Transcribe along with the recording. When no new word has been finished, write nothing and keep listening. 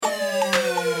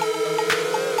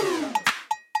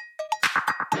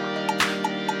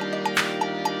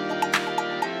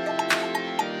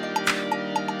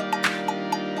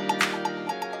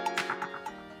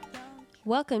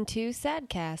Welcome to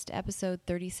Sadcast, episode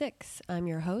 36. I'm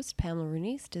your host, Pamela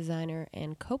Runice, designer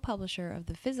and co-publisher of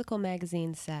the physical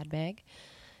magazine Sad Mag.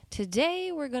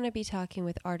 Today, we're going to be talking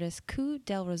with artist Ku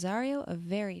Del Rosario, a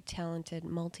very talented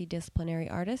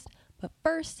multidisciplinary artist. But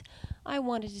first, I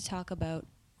wanted to talk about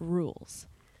rules.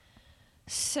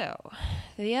 So,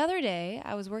 the other day,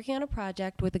 I was working on a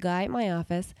project with a guy at my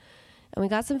office, and we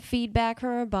got some feedback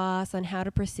from our boss on how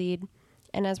to proceed.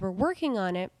 And as we're working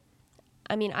on it,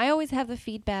 I always have the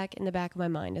feedback in the back of my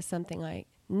mind as something I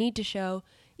need to show,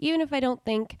 even if I don't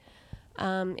think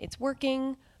it's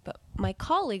working. But my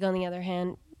colleague, on the other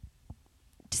hand,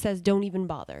 says don't even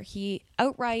bother. He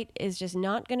outright is just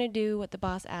not going to do what the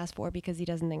boss asked for because he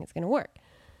doesn't think it's going to work.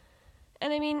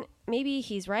 And maybe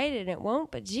he's right and it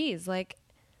won't, but geez,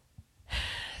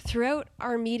 throughout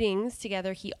our meetings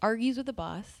together, he argues with the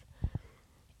boss.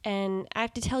 And I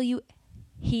have to tell you,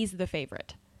 he's the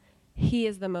favorite. He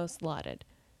is the most lauded.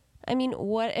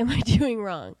 What am I doing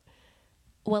wrong?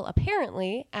 Well,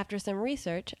 apparently, after some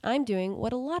research, I'm doing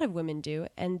what a lot of women do,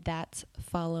 and that's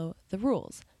follow the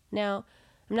rules. Now,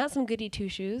 I'm not some goody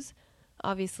two-shoes,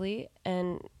 obviously,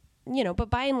 but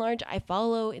by and large, I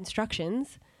follow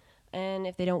instructions, and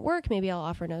if they don't work, maybe I'll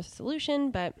offer another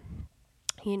solution, but,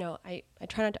 I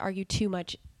try not to argue too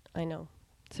much. I know,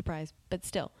 surprise, but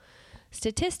still.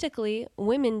 Statistically,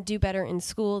 women do better in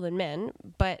school than men,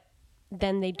 but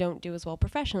then they don't do as well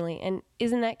professionally. And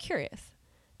isn't that curious?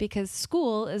 Because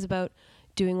school is about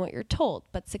doing what you're told,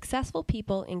 but successful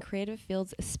people in creative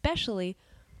fields especially,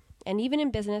 and even in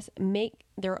business, make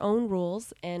their own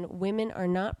rules, and women are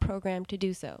not programmed to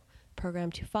do so.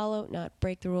 Programmed to follow, not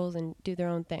break the rules and do their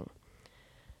own thing.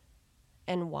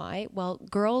 And why? Well,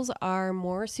 girls are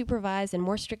more supervised and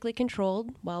more strictly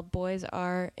controlled, while boys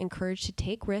are encouraged to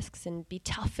take risks and be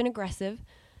tough and aggressive.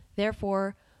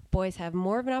 Therefore, boys have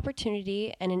more of an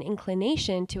opportunity and an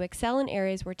inclination to excel in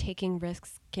areas where taking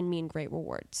risks can mean great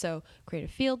reward. So creative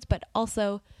fields, but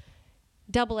also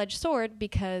double-edged sword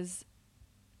because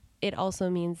it also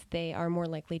means they are more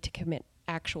likely to commit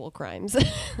actual crimes,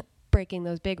 breaking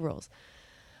those big rules.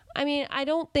 I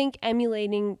don't think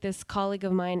emulating this colleague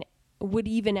of mine would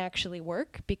even actually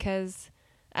work because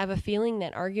I have a feeling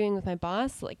that arguing with my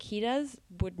boss like he does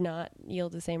would not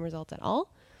yield the same result at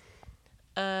all.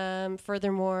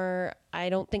 Furthermore, I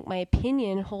don't think my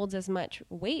opinion holds as much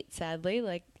weight, sadly.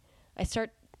 I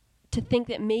start to think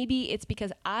that maybe it's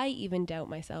because I even doubt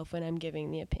myself when I'm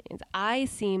giving the opinions. I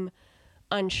seem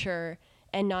unsure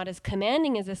and not as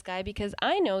commanding as this guy because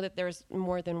I know that there's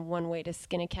more than one way to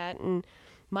skin a cat, and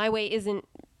my way isn't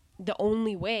the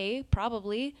only way,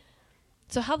 probably.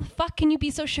 So how the fuck can you be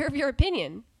so sure of your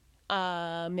opinion?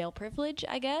 Male privilege,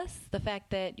 I guess. The fact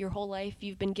that your whole life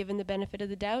you've been given the benefit of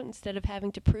the doubt instead of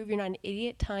having to prove you're not an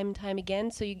idiot time and time again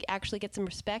so you actually get some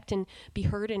respect and be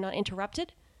heard and not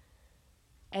interrupted.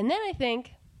 And then I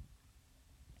think,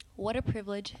 what a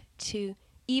privilege to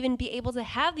even be able to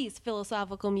have these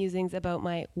philosophical musings about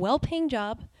my well-paying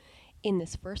job in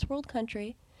this first world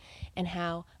country and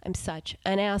how I'm such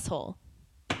an asshole.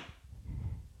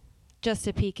 Just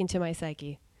a peek into my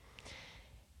psyche.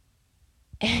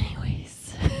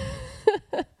 Anyways,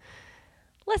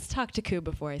 let's talk to Ku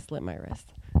before I slip my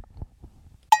wrist.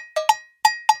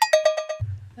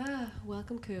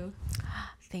 Welcome, Ku.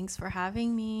 Thanks for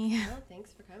having me. Oh,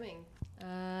 thanks for coming.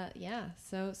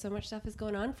 So much stuff is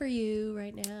going on for you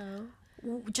right now.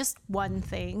 Just one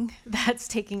thing that's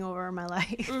taking over my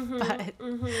life.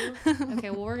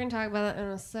 Okay, well, we're going to talk about that in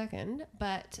a second.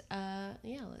 But,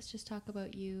 let's just talk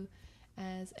about you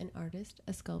as an artist,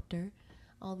 a sculptor,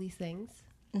 all these things.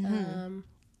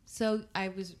 So I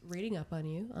was reading up on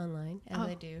you online, as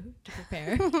I do, to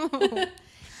prepare.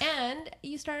 And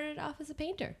you started off as a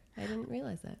painter. I didn't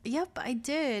realize that. Yep, I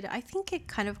did. I think it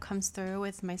kind of comes through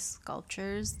with my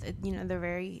sculptures.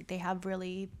 They have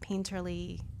really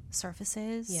painterly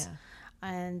surfaces. Yeah.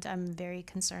 And I'm very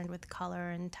concerned with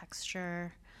color and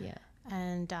texture. Yeah.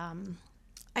 And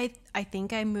I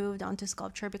think I moved on to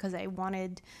sculpture because I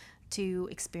wanted to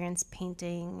experience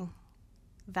painting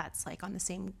that's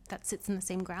that sits in the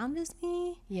same ground as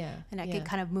me. Yeah. And I could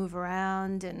kind of move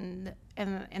around, and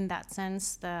in that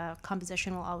sense, the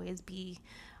composition will always be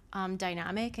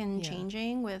dynamic and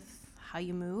changing with how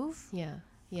you move. Yeah.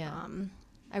 Yeah.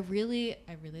 I really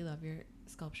love your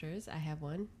sculptures. I have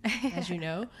one, as you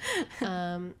know.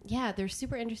 They're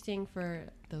super interesting for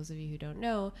those of you who don't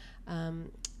know.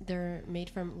 They're made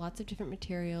from lots of different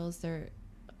materials. They're,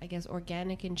 I guess,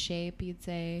 organic in shape, you'd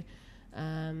say.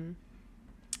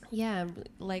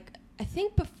 I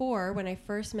think before, when I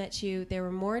first met you, they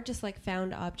were more just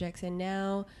found objects, and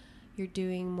now you're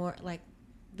doing more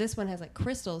this one has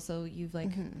crystals, so you've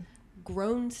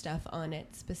grown stuff on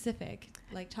it specific.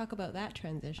 Like, talk about that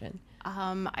transition.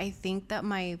 I think that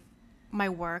my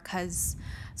work has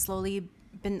slowly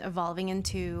been evolving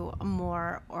into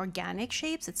more organic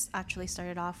shapes. It's actually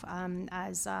started off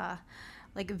as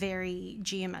like very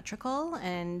geometrical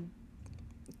and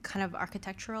kind of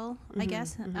architectural, I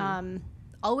guess.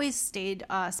 Always stayed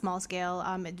small scale.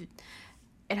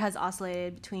 It has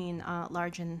oscillated between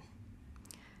large and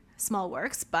small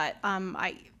works, but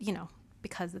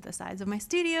because of the size of my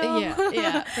studio,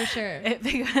 yeah, for sure,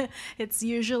 it's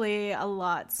usually a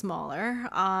lot smaller.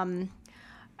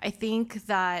 I think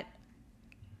that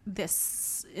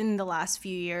in the last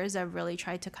few years, I've really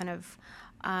tried to kind of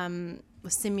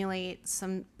simulate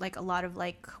a lot of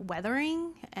like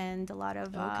weathering and a lot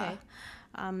of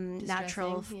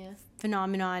natural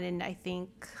phenomenon, and I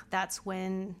think that's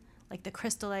when like the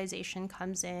crystallization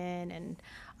comes in,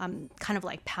 and kind of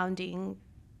like pounding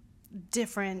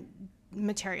different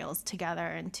materials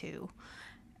together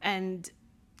and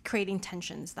creating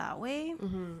tensions that way.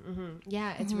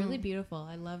 Yeah, it's really beautiful.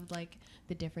 I love like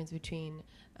the difference between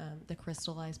the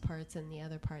crystallized parts and the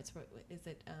other parts. What is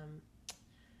it?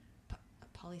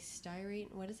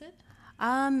 Polystyrene? What is it?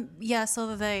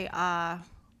 So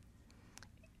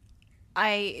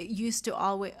I used to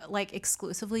always like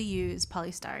exclusively use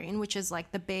polystyrene, which is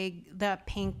like the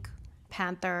pink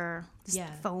panther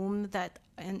foam that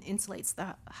insulates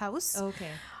the house.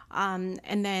 Okay.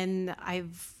 And then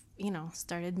I've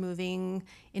started moving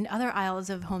in other aisles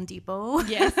of Home Depot.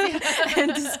 Yes.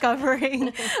 And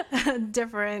discovering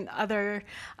different other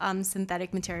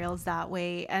synthetic materials that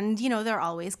way. And, they're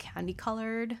always candy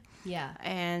colored. Yeah.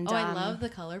 And I love the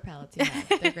color palettes you have.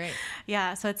 They're great.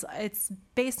 Yeah. So it's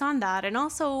based on that. And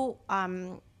also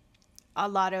a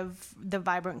lot of the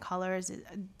vibrant colors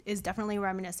is definitely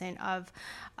reminiscent of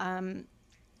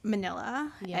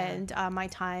Manila and my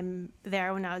time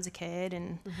there when I was a kid.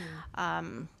 And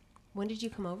when did you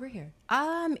come over here?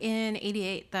 In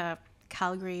 '88, the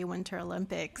Calgary Winter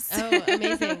Olympics. Oh,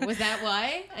 amazing. Was that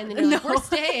why? And then you're like, we're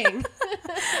staying.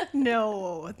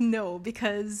 No,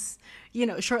 because,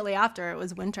 shortly after it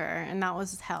was winter and that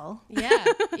was hell. Yeah.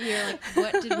 You're like,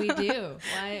 what did we do?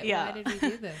 Why did we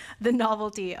do this? The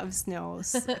novelty of snow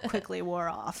quickly wore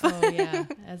off. Oh, yeah,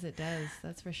 as it does.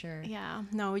 That's for sure. Yeah.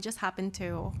 No, we just happened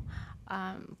to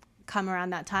come around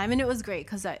that time. And it was great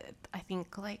because I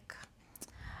think, like,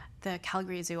 the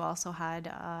Calgary Zoo also had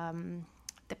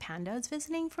the pandas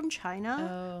visiting from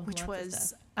China, which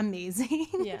was amazing.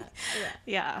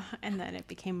 Yeah. And then it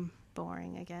became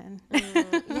boring again.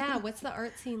 Yeah. What's the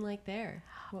art scene like there?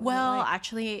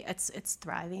 Actually, it's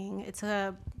thriving. It's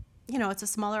a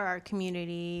smaller art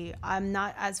community. I'm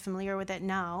not as familiar with it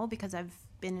now because I've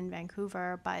been in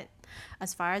Vancouver, but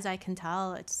as far as I can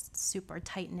tell, it's super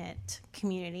tight-knit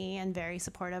community and very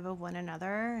supportive of one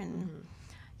another. And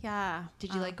yeah.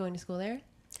 Did you like going to school there?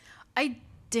 I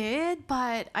did,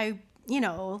 but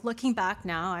looking back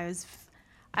now,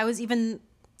 I was even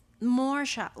more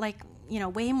shy,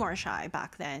 way more shy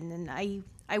back then. And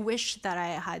I wish that I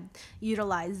had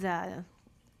utilized the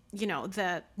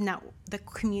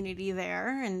community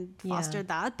there and fostered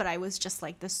that. But I was just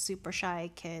like this super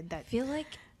shy kid that I feel like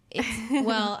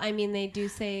well, I mean, they do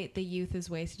say the youth is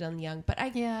wasted on the young, but I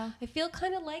feel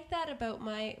kind of like that about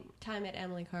my time at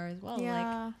Emily Carr as well.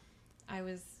 Yeah. Like, I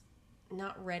was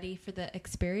not ready for the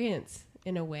experience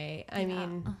in a way. I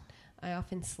mean, I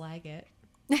often slag it.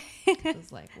 It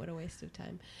was like, what a waste of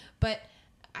time. But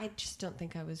I just don't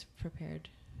think I was prepared.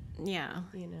 Yeah.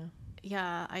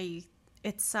 Yeah,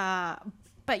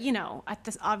 but at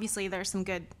this, obviously there's some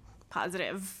good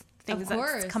positive things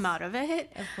that come out of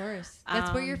it. Of course.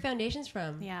 That's where your foundation's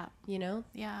from. Yeah.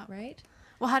 Yeah. Right?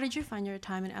 Well, how did you find your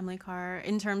time in Emily Carr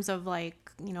in terms of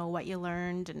like, what you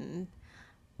learned and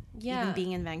even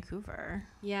being in Vancouver?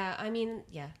 Yeah. I mean,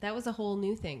 that was a whole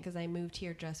new thing because I moved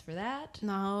here just for that.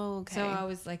 No. Okay. So I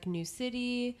was like new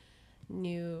city,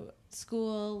 new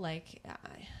school. Like,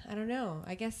 I don't know.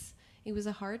 I guess it was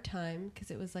a hard time because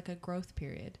it was like a growth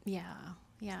period. Yeah.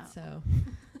 So.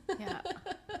 Yeah.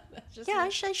 I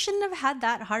shouldn't have had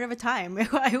that hard of a time.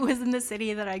 I was in the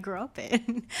city that I grew up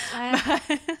in. Even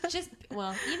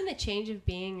the change of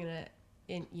being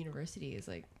in university is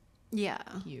like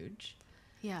huge.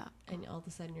 Yeah. And all of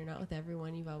a sudden you're not with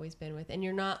everyone you've always been with, and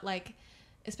you're not like,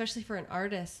 especially for an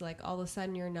artist, like all of a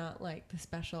sudden you're not like the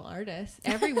special artist.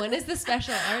 Everyone is the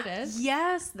special artist.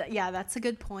 Yes. That's a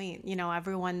good point.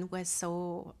 Everyone was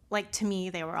so, like, to me,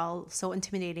 they were all so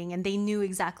intimidating and they knew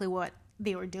exactly what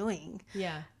they were doing.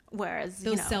 Yeah. Whereas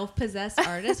those self-possessed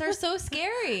artists are so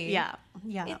scary. Yeah.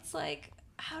 It's like,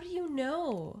 how do you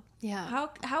know? Yeah.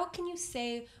 How can you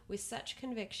say with such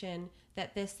conviction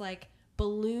that this like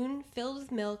balloon filled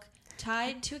with milk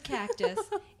tied to a cactus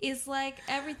is like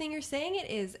everything you're saying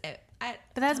it is. But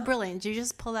that's brilliant. You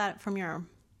just pull that from your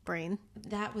brain.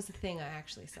 That was the thing I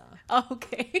actually saw. Oh,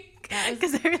 okay.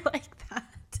 Because they're like that.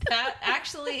 That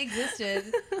actually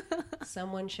existed.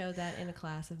 Someone showed that in a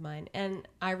class of mine. And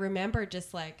I remember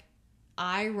just like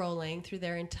eye rolling through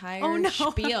their entire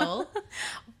spiel.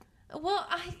 Well,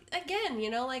 again,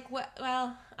 you know, like what?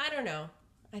 Well, I don't know.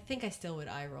 I think I still would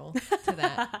eye roll to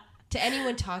that. To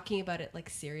anyone talking about it like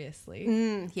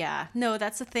seriously. Yeah. No,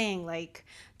 that's the thing. Like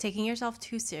taking yourself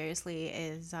too seriously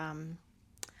is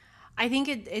I think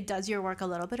it does your work a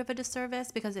little bit of a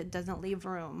disservice because it doesn't leave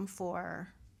room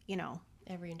for, you know,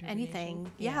 every interpretation.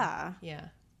 Anything. Yeah. Yeah.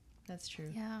 That's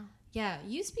true. Yeah. Yeah,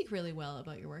 you speak really well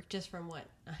about your work just from what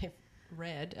I've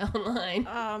read online.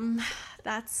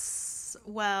 That's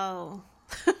well.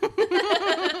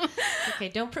 Okay,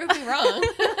 don't prove me wrong.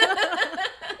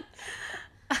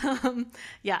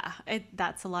 Yeah,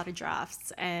 that's a lot of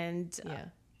drafts, and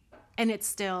it's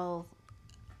still,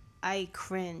 I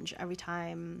cringe every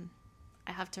time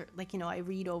I have to, like, you know, I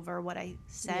read over what I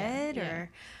said or,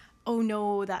 oh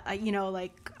no, that you know,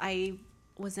 like I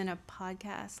was in a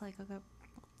podcast like I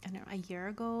don't know, a year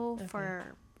ago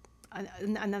for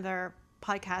another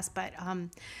podcast, but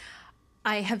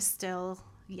I have still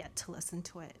yet to listen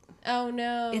to it. Oh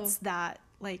no. It's that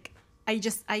like I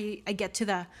get to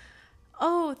the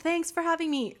oh, thanks for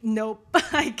having me. Nope,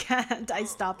 I can't. I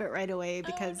stop it right away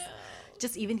because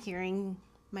just even hearing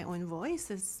my own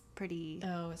voice is pretty.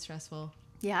 Oh, it's stressful.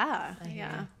 Yeah.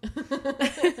 I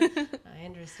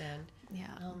understand.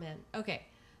 Yeah. Oh man. Okay.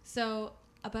 So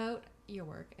about your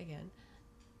work again,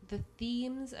 the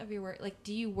themes of your work, like,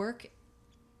 do you work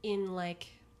in like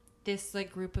this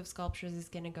like group of sculptures is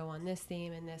going to go on this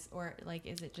theme and this, or like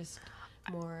is it just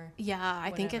more? Yeah,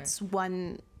 I think it's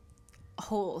one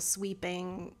whole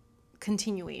sweeping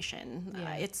continuation.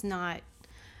 Yeah. It's not.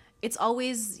 It's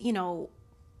always, you know,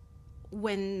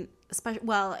 when I'm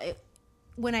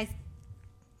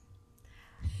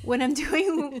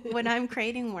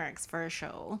creating works for a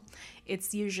show,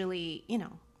 it's usually, you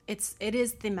know, it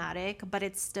is thematic, but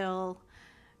it still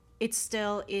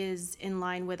is in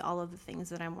line with all of the things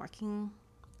that I'm working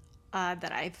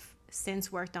that I've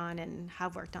since worked on and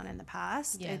have worked on in the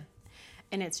past. Yeah.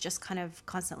 And it's just kind of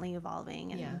constantly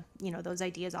evolving, and you know, those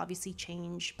ideas obviously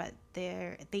change, but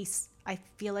I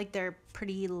feel like they're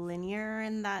pretty linear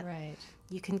in that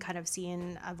you can kind of see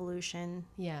an evolution.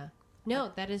 Yeah.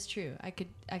 No, that is true. I could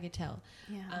tell.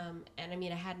 Yeah. And I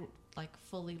mean, I hadn't like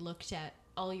fully looked at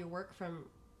all your work from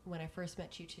when I first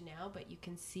met you to now, but you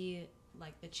can see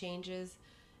like the changes,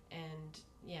 and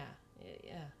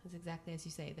it's exactly as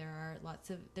you say.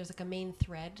 There's like a main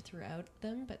thread throughout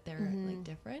them, but they're like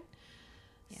different.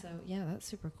 Yeah. So yeah, that's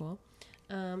super cool.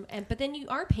 But then you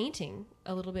are painting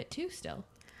a little bit too still.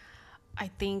 I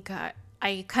think I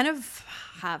kind of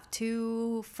have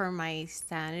to for my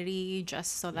sanity,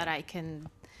 just so that I can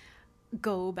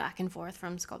go back and forth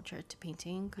from sculpture to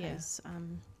painting, because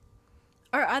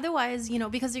or otherwise, you know,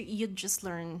 because you just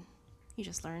learn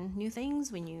new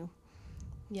things when you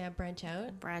branch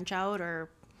out, or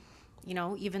you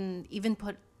know, even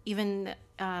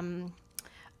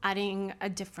adding a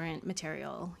different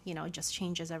material, you know, just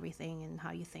changes everything and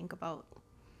how you think about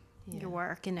your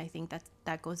work. And I think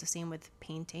that goes the same with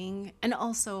painting. And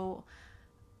also,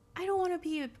 I don't want to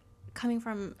be coming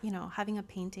from, you know, having a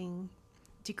painting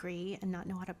degree and not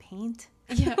know how to paint.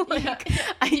 Yeah, like,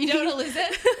 you don't want to lose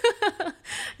it.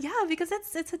 Yeah, because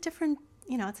it's a different,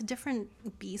 you know, it's a different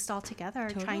beast altogether.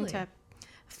 Totally. Trying to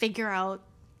figure out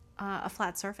a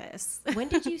flat surface. When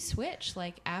did you switch?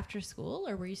 Like after school,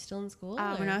 or were you still in school?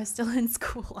 When I was still in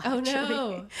school. Actually. Oh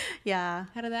no! Yeah.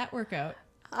 How did that work out?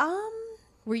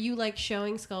 Were you like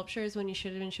showing sculptures when you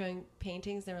should have been showing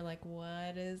paintings? They were like,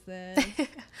 "What is this?"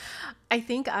 I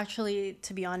think actually,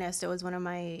 to be honest, it was one of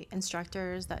my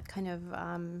instructors that kind of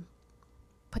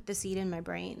put the seed in my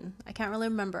brain. I can't really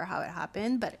remember how it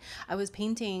happened, but I was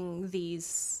painting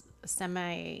these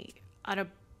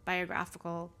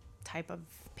semi-autobiographical type of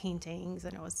paintings,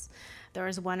 and there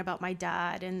was one about my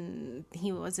dad, and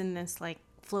he was in this like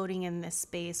floating in this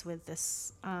space with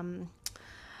this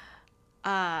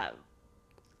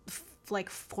like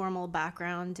formal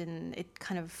background, and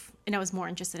I was more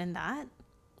interested in that,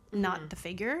 not the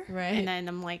figure. Right. And then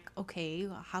I'm like, okay,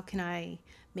 how can I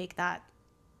make that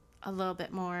a little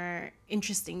bit more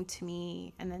interesting to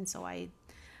me? And then I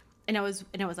was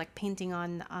like painting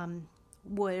on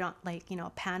wood, on like, you know,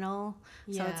 a panel.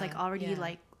 So it's like already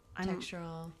like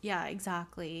textural. Yeah,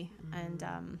 exactly. And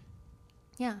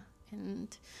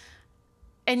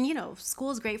and and you know,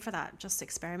 school is great for that, just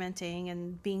experimenting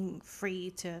and being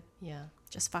free to Yeah.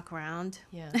 just fuck around,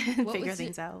 Yeah. and What figure was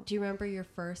things out. Do you remember your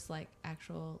first like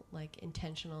actual like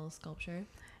intentional sculpture?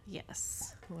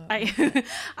 Yes. What I was it?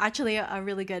 actually a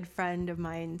really good friend of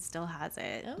mine still has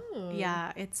it. Oh.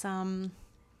 Yeah, it's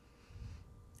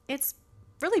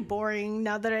really boring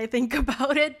now that I think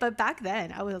about it, but back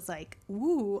then I was like,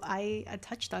 "Ooh, I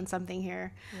touched on something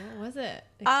here." What was it?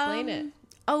 Explain it.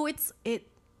 Oh, it's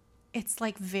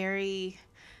like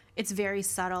it's very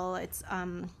subtle. It's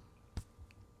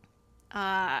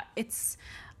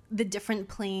the different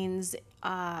planes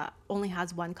only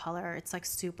has one color. It's like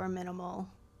super minimal.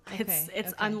 It's Okay,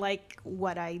 okay. unlike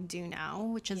what I do now,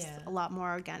 which is Yeah. a lot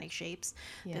more organic shapes.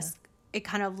 Yeah. It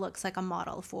kind of looks like a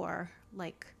model for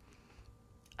like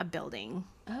a building.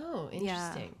 Oh, Yeah.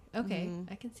 interesting. Okay,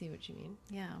 Mhm. I can see what you mean.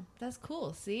 Yeah. That's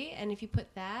cool. See, and if you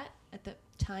put that at the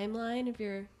timeline of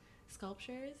your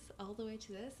sculptures all the way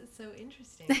to this, it's so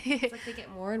interesting. It's like they get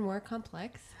more and more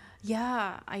complex.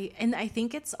 Yeah, I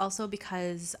think it's also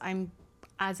because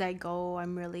as I go,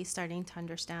 I'm really starting to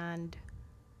understand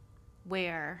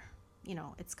where, you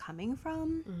know, it's coming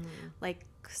from. Like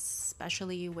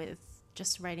especially with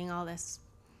just writing all the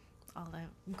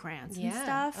grants and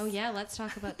stuff. Oh yeah, let's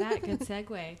talk about that. Good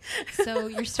segue. So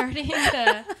you're starting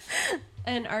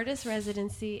an artist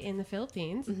residency in the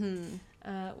Philippines.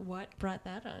 What brought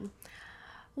that on?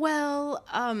 Well,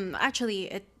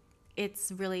 actually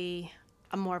it's really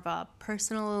a more of a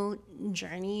personal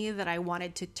journey that I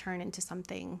wanted to turn into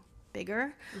something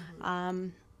bigger.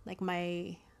 Like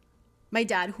my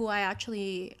dad, who I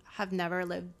actually have never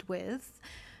lived with,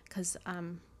 because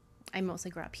I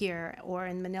mostly grew up here or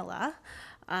in Manila.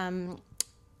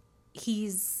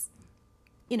 He's,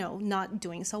 you know, not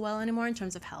doing so well anymore in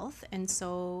terms of health, and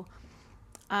so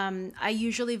I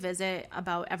usually visit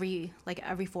about every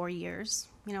 4 years,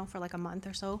 you know, for like a month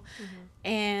or so,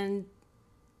 and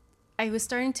I was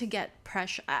starting to get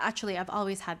pressure. Actually, I've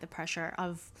always had the pressure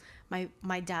of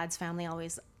my dad's family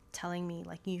always telling me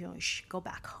like, you know, you should go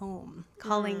back home,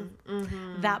 calling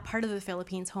that part of the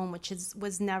Philippines home, which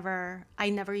I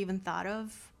never even thought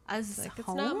of as Like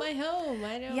home. it's not my home.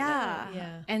 I don't Yeah. know.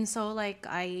 Yeah. And so like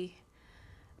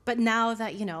but now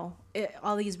that, you know,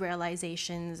 all these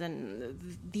realizations and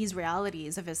these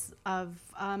realities of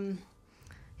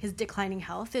his declining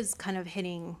health is kind of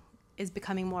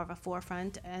becoming more of a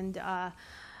forefront, and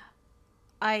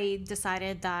I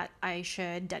decided that I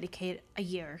should dedicate a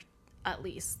year at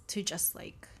least to just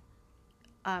like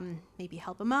maybe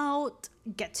help him out,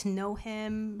 get to know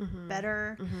him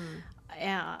better,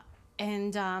 and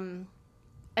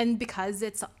because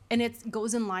it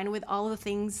goes in line with all the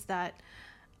things that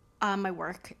my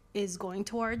work is going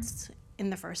towards in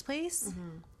the first place,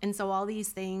 and so all these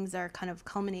things are kind of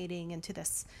culminating into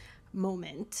this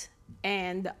moment,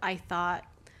 and I thought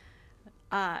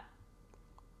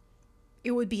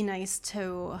it would be nice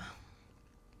to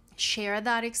share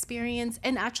that experience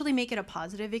and actually make it a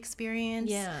positive experience.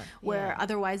 Yeah, Where yeah.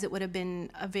 otherwise it would have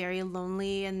been a very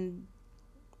lonely and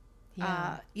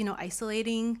Yeah. you know,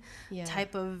 isolating Yeah.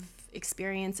 type of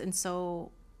experience. And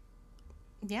so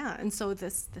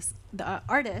the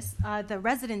artist, the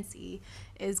residency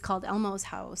is called Elmo's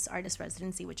House Artist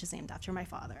Residency, which is named after my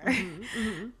father.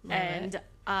 Love And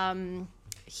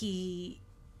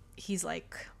he's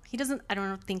like, I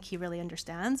don't think he really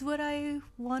understands what I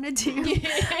want to do.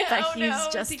 But Oh, he's no.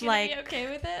 Is just he gonna like, be okay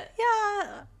with it?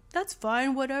 yeah, that's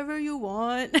fine, whatever you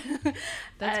want.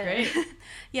 That's great.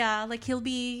 Yeah, like he'll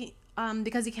be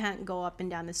because he can't go up and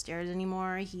down the stairs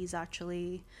anymore. He's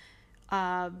actually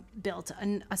built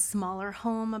a smaller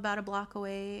home about a block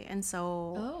away, and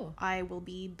so Oh. I will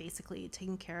be basically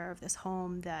taking care of this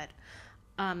home that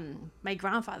my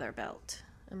grandfather built.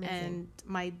 Amazing.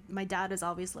 And my dad has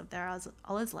always lived there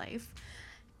all his life,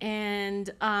 and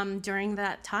during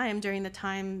the times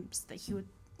that he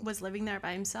was living there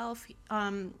by himself,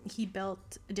 he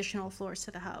built additional floors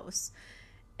to the house,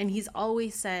 and he's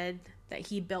always said that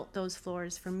he built those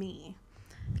floors for me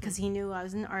because he knew I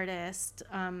was an artist.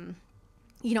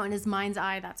 You know, in his mind's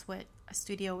eye, that's what a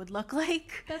studio would look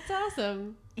like. That's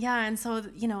awesome. Yeah, and so,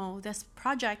 you know, this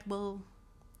project will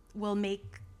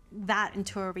make that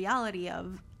into a reality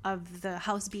of the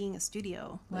house being a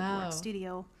studio, like Wow. work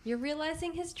studio, You're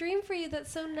realizing his dream for you.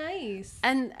 That's so nice.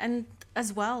 and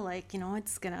as well, like, you know,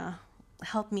 it's gonna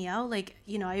help me out. Like,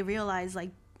 you know, I realize, like,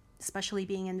 especially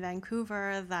being in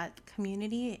Vancouver, that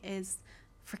community is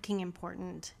freaking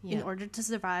important. In Yeah. order to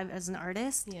survive as an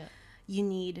artist, Yeah. you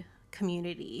need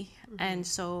community, and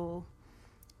so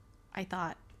I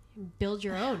thought, Build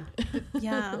your own.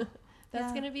 yeah. That's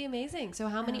Yeah. going to be amazing. So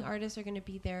how many Yeah. artists are going to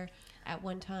be there at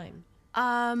one time?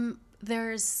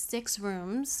 there's 6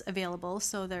 rooms available,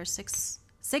 so there's six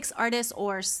artists,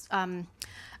 or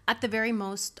at the very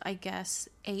most, I guess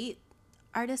 8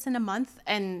 artists in a month,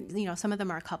 and some of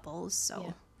them are couples.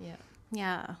 So Yeah.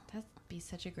 yeah, That'd be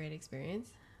such a great experience.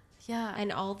 yeah.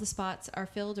 And all the spots are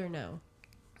filled or no?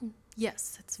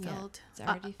 Yes, it's Yeah, filled. it's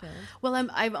already filled. Well,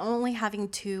 I'm only having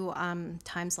 2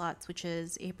 time slots, which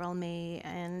is April, May,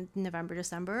 and November,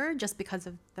 December, just because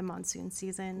of the monsoon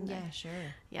season. Yeah, sure.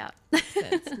 Yeah. Makes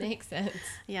sense. Makes sense.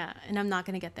 Yeah, and I'm not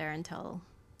going to get there until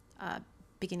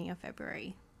beginning of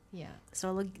February. Yeah.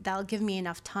 So that'll give me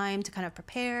enough time to kind of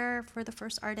prepare for the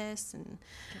first artist and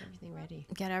Get everything ready.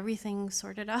 get everything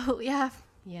sorted out. Yeah.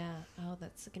 Yeah. Oh,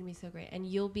 that's going to be so great. And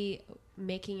you'll be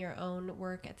making your own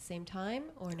work at the same time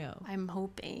or no? I'm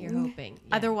hoping. You're hoping.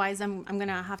 Yeah. Otherwise, I'm going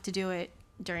to have to do it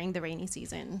during the rainy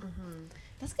season.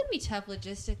 That's going to be tough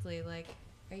logistically. Like,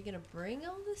 are you going to bring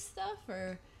all this stuff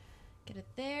or get it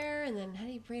there? And then how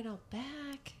do you bring it all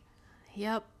back?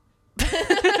 Yep.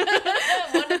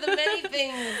 One of the many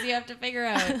things you have to figure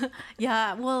out.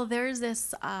 Yeah. Well, there's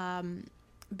this,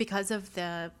 because of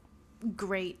the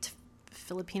great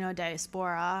Filipino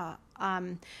diaspora,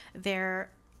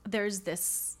 there's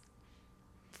this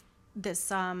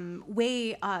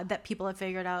way that people have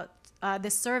figured out,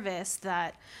 this service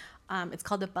that it's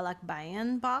called the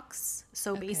Balakbayan box.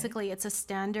 So Okay. basically it's a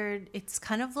standard, it's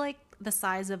kind of like the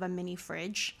size of a mini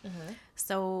fridge.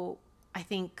 So I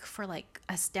think for like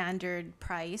a standard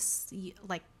price,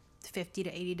 like $50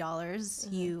 to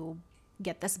 $80, you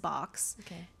get this box.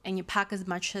 Okay. And you pack as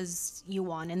much as you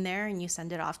want in there, and you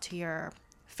send it off to your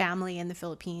family in the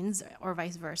Philippines or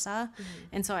vice versa.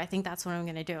 And so I think that's what I'm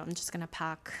going to do. I'm just going to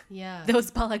pack Yeah.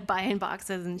 those Balakbayan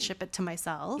boxes and ship it to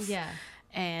myself. Yeah.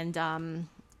 And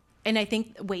I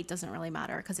think weight doesn't really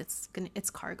matter because it's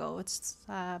cargo. It's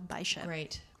by ship.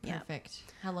 Great. Yeah. Perfect.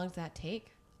 How long does that take?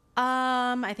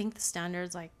 I think the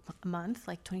standard's like a month,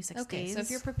 like 26 Okay. days. So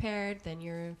if you're prepared, then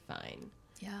you're fine.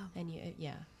 yeah. And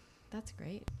yeah, that's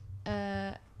great.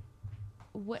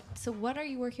 What are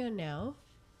you working on now?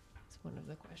 It's one of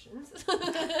the questions.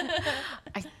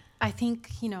 I think,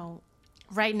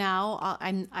 right now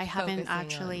I haven't Focusing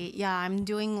actually, I'm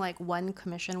doing like one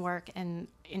commission work and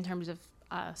in terms of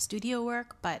studio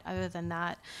work, but other than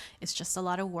that, it's just a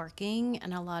lot of working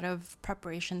and a lot of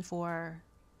preparation for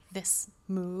this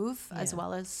move, as Yeah.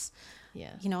 well as,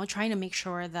 Yeah. trying to make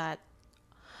sure that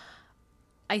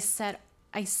I set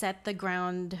the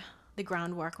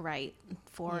groundwork right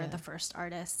for Yeah. the first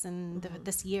artists and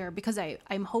this year, because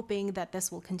I'm hoping that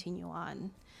this will continue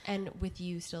on. And with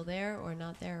you still there or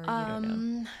not there, or you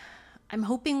don't know? I'm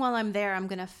hoping while I'm there, I'm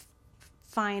gonna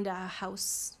find a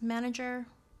house manager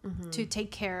to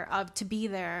take care of, to be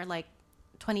there like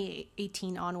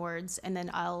 2018 onwards, and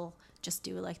then I'll just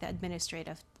do like the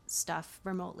administrative stuff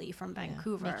remotely from Yeah,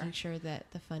 Vancouver. making sure that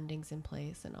the funding's in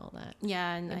place and all that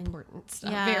Yeah, and important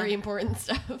stuff. yeah. Very important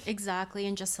stuff. exactly,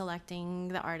 and just selecting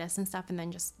the artists and stuff, and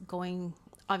then just going,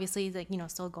 obviously, like,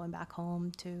 still going back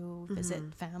home to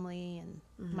visit family and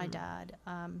my dad.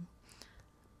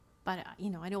 But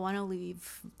I don't want to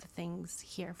leave the things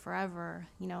here forever.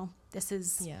 This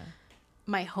is Yeah.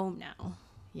 my home now.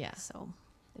 Yeah. So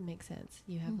It makes sense.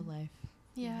 You have a life.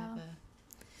 You yeah, have a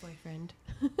boyfriend.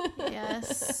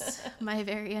 yes, my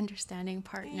very understanding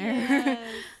partner. Yes.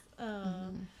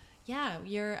 Yeah,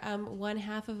 you're one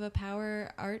half of a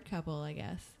power art couple, I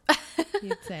guess.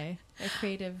 You'd say a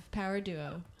creative power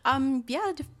duo.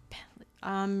 Yeah,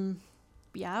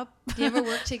 yeah. Do you ever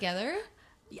work together?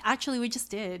 Actually, we just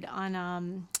did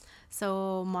on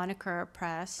so Moniker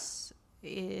Press.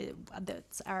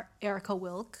 That's our Erica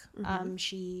Wilk.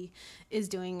 She is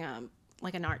doing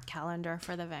like an art calendar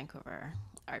for the Vancouver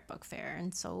Art Book Fair,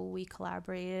 and so we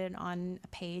collaborated on a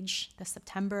page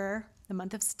the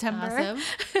month of September.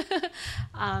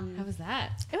 Awesome. How was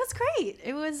that? It was great.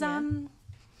 It was Yeah.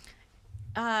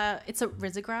 it's a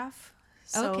risograph.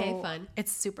 So Okay, fun.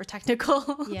 It's super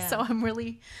technical. Yeah. So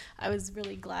I was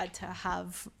really glad to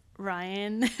have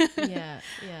Ryan Yeah,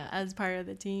 yeah. as part of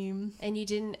the team. And you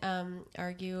didn't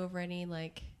argue over any,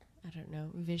 like, I don't know,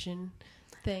 vision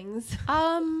things?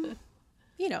 A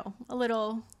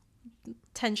little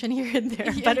tension here and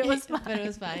there, but it was fine. But it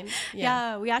was fine.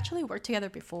 Yeah, we actually worked together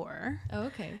before. Oh,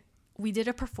 okay. We did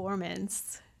a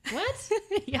performance. What?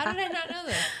 Yeah. How did I not know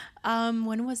this?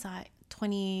 When was that?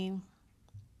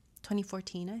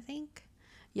 2014, I think.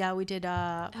 Yeah, we did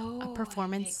a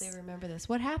performance. I vaguely remember this.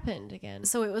 What happened again?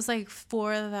 So it was like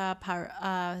for the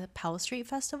Powell Street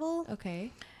Festival.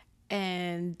 Okay.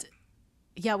 And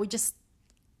yeah, we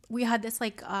had this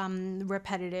like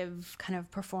repetitive kind of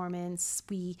performance.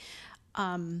 We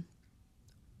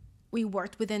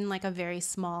worked within like a very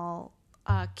small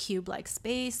cube-like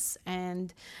space,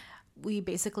 and we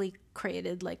basically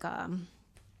created like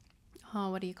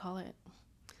what do you call it?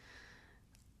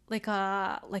 Like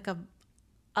a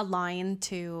line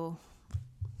to.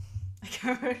 I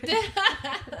can't remember.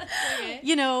 Okay.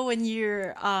 You know, when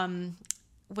you're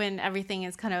when everything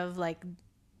is kind of like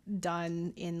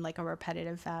done in like a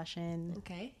repetitive fashion.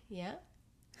 Okay. Yeah.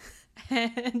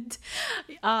 And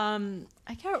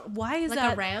I can't, why is Like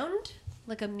that a round?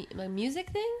 Like a music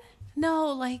thing? no,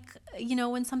 like, you know,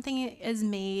 when something is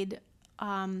made Like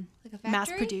a factory?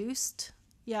 mass produced.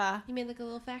 Yeah. You mean like a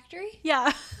little factory?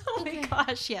 Yeah. Oh Okay. my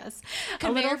gosh, yes.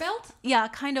 Conveyor belt? Yeah,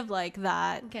 kind of like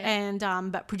that. Okay. And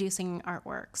but producing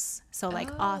artworks. So like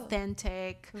Oh.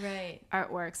 authentic Right.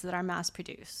 artworks that are mass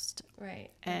produced. Right.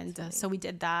 And That's so we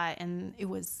did that, and it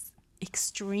was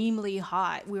extremely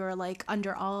hot. We were like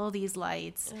under all these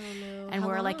lights, funny. Oh no. and How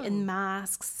we're like long? in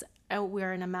masks.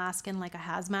 We're in a mask and like a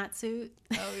hazmat suit.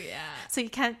 Oh yeah. So you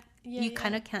can't, Yeah, you yeah.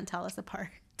 kind of can't tell us apart.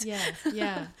 Yeah.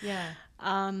 Yeah. Yeah.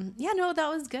 Yeah, no, that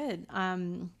was good.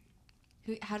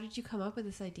 How did you come up with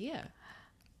this idea?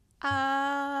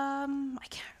 I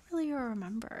can't really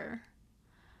remember.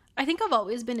 I think I've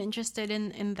always been interested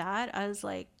in that as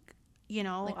like, you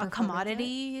know, Like a performance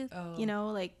commodity, art? Oh. you know,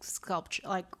 like sculpture,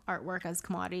 like artwork as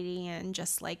commodity, and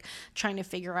just like trying to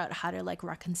figure out how to like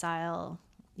reconcile,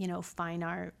 you know, fine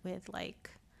art with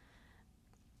like,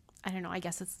 I don't know, I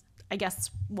guess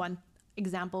one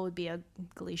example would be a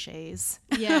Gliché's.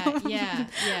 Yeah. Yeah.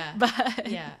 Yeah. But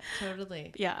Yeah.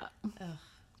 Totally. yeah.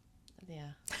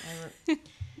 Yeah.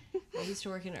 I used to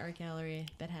work in an art gallery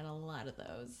that had a lot of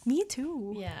those. Me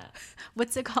too. Yeah.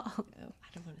 What's it called? Oh, I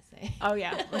don't want to say. Oh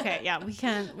yeah. Okay. Yeah.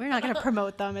 We're not going to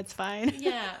promote them. It's fine.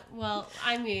 Yeah. Well,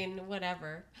 I mean,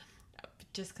 whatever.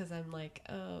 Just because I'm like,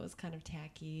 oh, it was kind of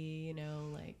tacky, you know,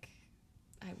 like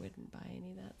I wouldn't buy any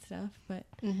of that stuff. But,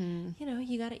 you know,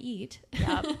 you got to eat.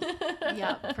 Yep.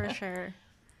 Yep. For sure.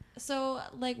 So,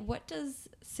 like, what does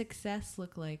success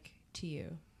look like to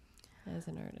you as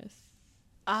an artist?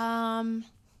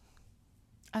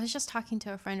 I was just talking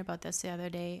to a friend about this the other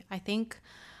day. I think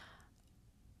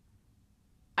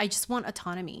I just want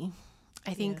autonomy.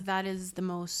 I think Yeah. that is the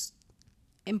most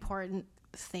important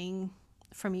thing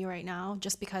for me right now,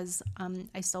 just because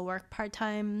I still work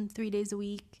part-time 3 days a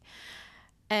week,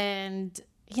 and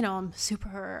you know, I'm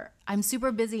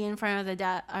super busy in front of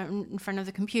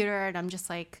the computer, and I'm just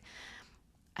like,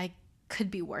 I could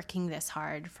be working this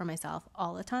hard for myself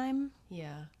all the time.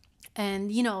 Yeah.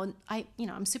 And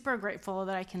I'm super grateful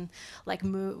that I can like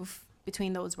move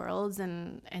between those worlds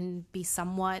and be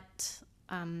somewhat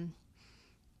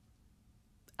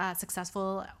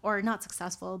successful, or not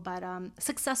successful, but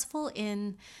successful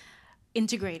in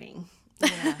integrating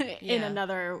Yeah. in Yeah.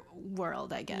 another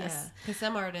world, I Yeah. guess. Because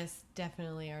some artists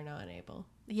definitely are not able.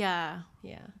 Yeah.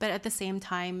 Yeah. But at the same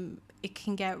time, it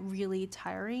can get really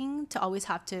tiring to always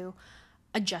have to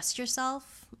adjust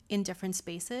yourself in different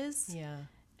spaces. Yeah.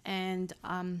 And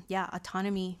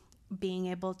autonomy, being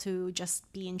able to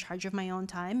just be in charge of my own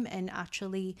time and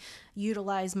actually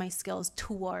utilize my skills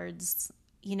towards,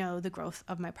 you know, the growth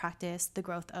of my practice, the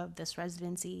growth of this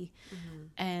residency,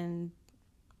 and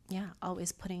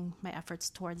always putting my efforts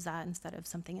towards that instead of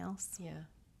something else. Yeah.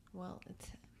 Well, it's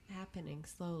happening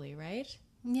slowly, right?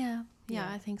 Yeah,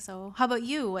 Yeah. I think so. How about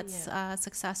you? What's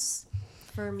success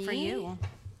For me? for you?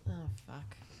 Oh,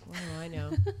 fuck. What do I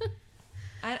know?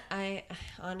 I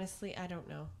honestly, I don't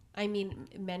know. I mean,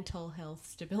 mental health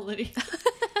stability.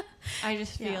 I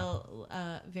just feel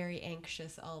very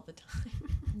anxious all the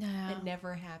time Yeah. and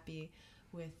never happy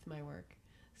with my work.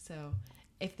 So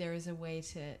if there is a way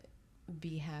to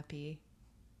be happy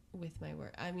with my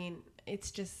work, I mean,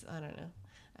 it's just, I don't know.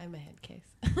 I'm a head case.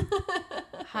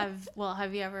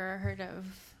 Have you ever heard of,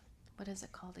 what is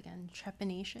it called again?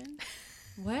 Trepanation?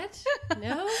 What?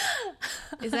 No?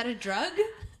 Is that a drug?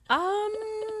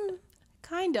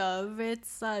 Kind of.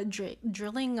 It's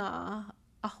drilling a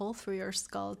hole through your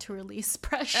skull to release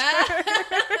pressure.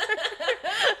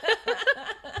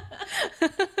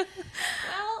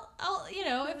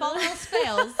 Well, if all else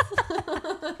fails.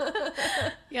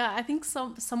 Yeah, I think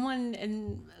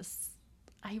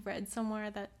I read somewhere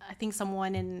that I think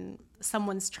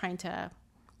someone's trying to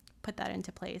put that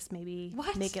into place, maybe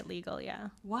What? make it legal, yeah.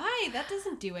 Why? That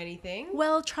doesn't do anything.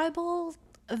 Well,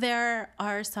 there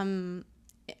are some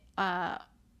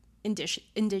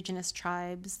indigenous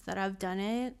tribes that have done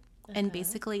it, and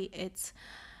basically it's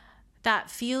that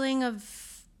feeling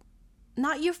of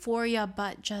not euphoria,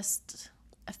 but just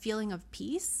a feeling of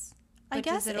peace. I But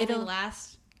guess does it only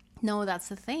last? No, that's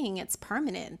the thing. It's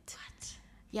permanent. What?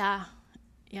 Yeah.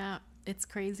 Yeah. it's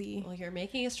crazy. Well, you're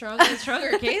making a stronger and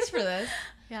stronger case for this.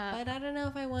 Yeah. But I don't know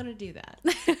if I want to do that. I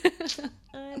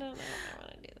don't know if I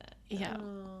want to do that. Yeah.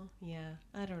 Oh, yeah.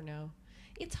 I don't know.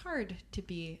 It's hard to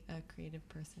be a creative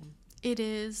person. It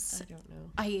is. I don't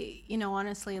know.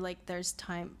 Honestly, like there's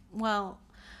time. Well,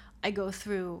 I go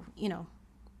through,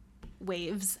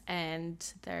 waves,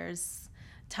 and there's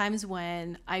times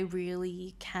when I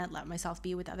really can't let myself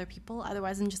be with other people.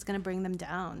 Otherwise, I'm just going to bring them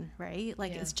down, right?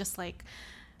 Like, it's just like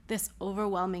this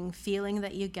overwhelming feeling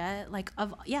that you get, like,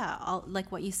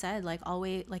 like what you said, like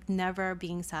always, like never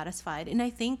being satisfied. And I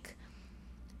think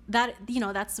that,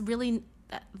 that's really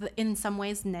in some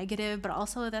ways negative, but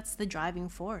also that's the driving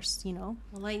force, Well,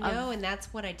 I know, and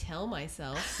that's what I tell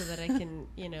myself so that I can,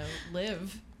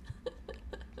 live.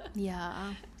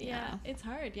 Yeah. It's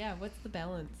hard. Yeah. What's the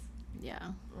balance? Yeah.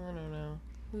 I don't know.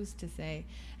 Who's to say?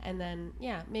 And then,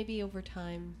 maybe over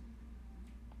time,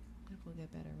 we'll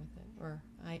get better with it. Or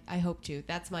I hope to.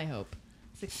 That's my hope.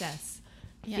 Success.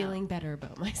 Yeah. Feeling better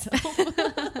about myself.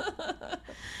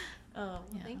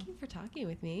 Thank you for talking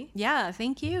with me. Yeah,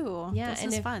 thank you. Yeah, this and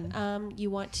was if fun. You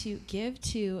want to give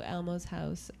to Elmo's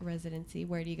House residency,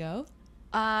 where do you go?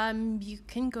 You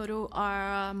can go to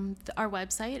our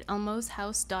website,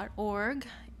 elmoshouse.org,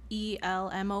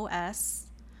 ELMOS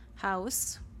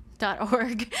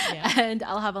house.org, and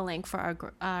I'll have a link for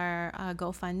our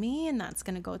GoFundMe, and that's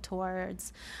going to go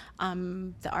towards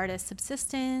the artist's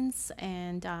subsistence,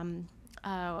 and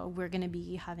we're going to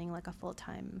be having like a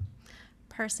full-time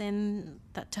person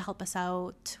to help us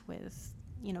out with,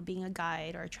 being a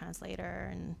guide or a translator,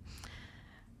 and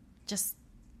just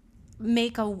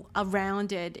make a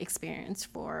rounded experience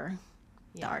for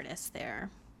the artists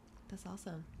there. That's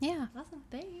awesome. Yeah. Awesome.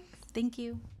 Thanks. Thank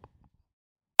you.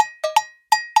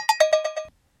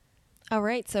 All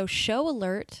right. So Show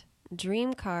Alert,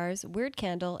 Dream Cars, Weird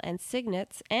Candle, and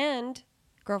Signets, and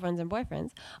Girlfriends and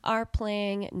Boyfriends are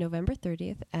playing November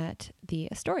 30th at the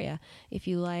Astoria. If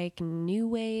you like new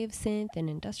wave, synth, and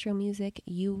industrial music,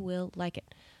 you will like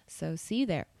it. So see you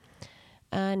there.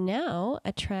 Now,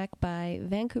 a track by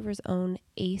Vancouver's own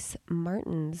Ace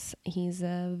Martins. He's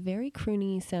a very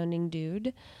croony sounding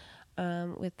dude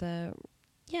with a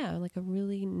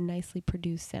really nicely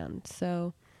produced sound.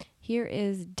 So here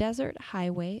is Desert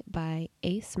Highway by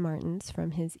Ace Martins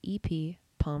from his EP,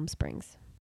 Palm Springs.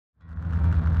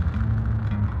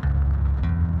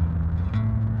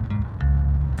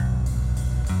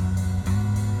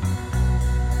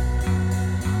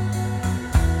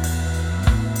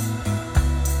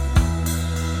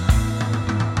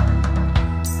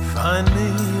 Find me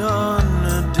on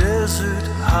a desert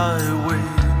highway,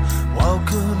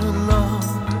 walking along.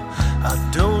 I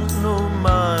don't know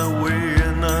my way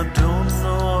and I don't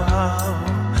know how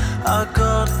I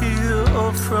got here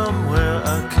or from where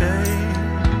I came.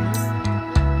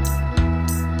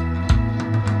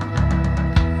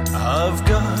 I've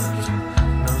got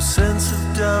no sense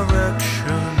of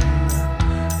direction.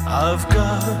 I've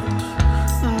got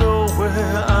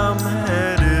nowhere I'm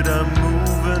headed. I'm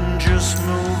moving, just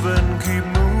moving, keep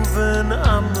moving,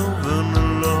 I'm moving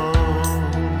along.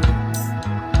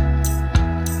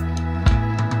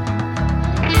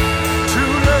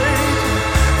 Too late,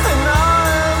 and I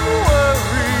am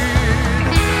worried.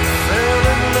 Fell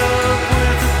in love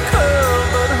with a girl,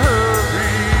 but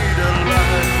hurried a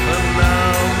life, and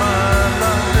now my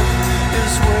life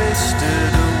is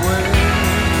wasted away.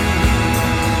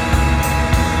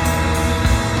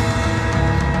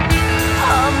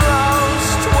 I'm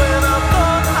lost when I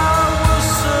thought I was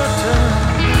certain,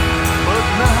 but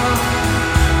now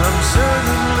I'm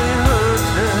certainly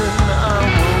hurting. I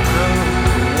woke up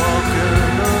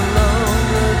walking along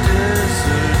a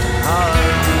desert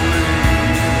highway.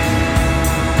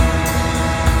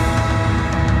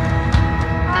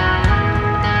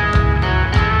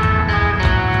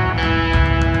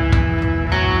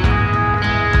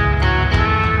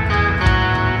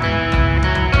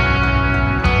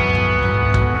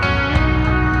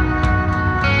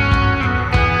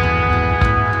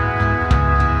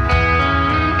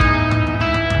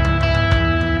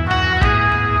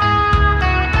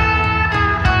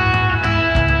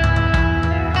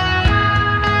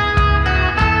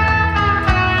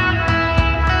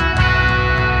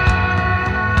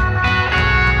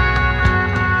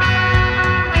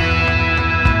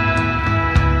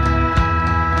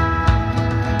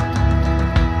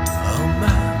 A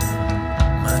map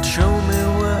might show me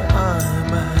where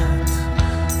I'm at.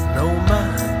 No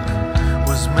map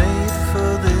was made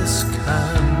for this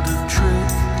kind of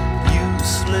trick. You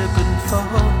slip and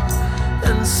fall,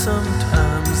 and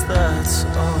sometimes that's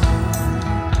all.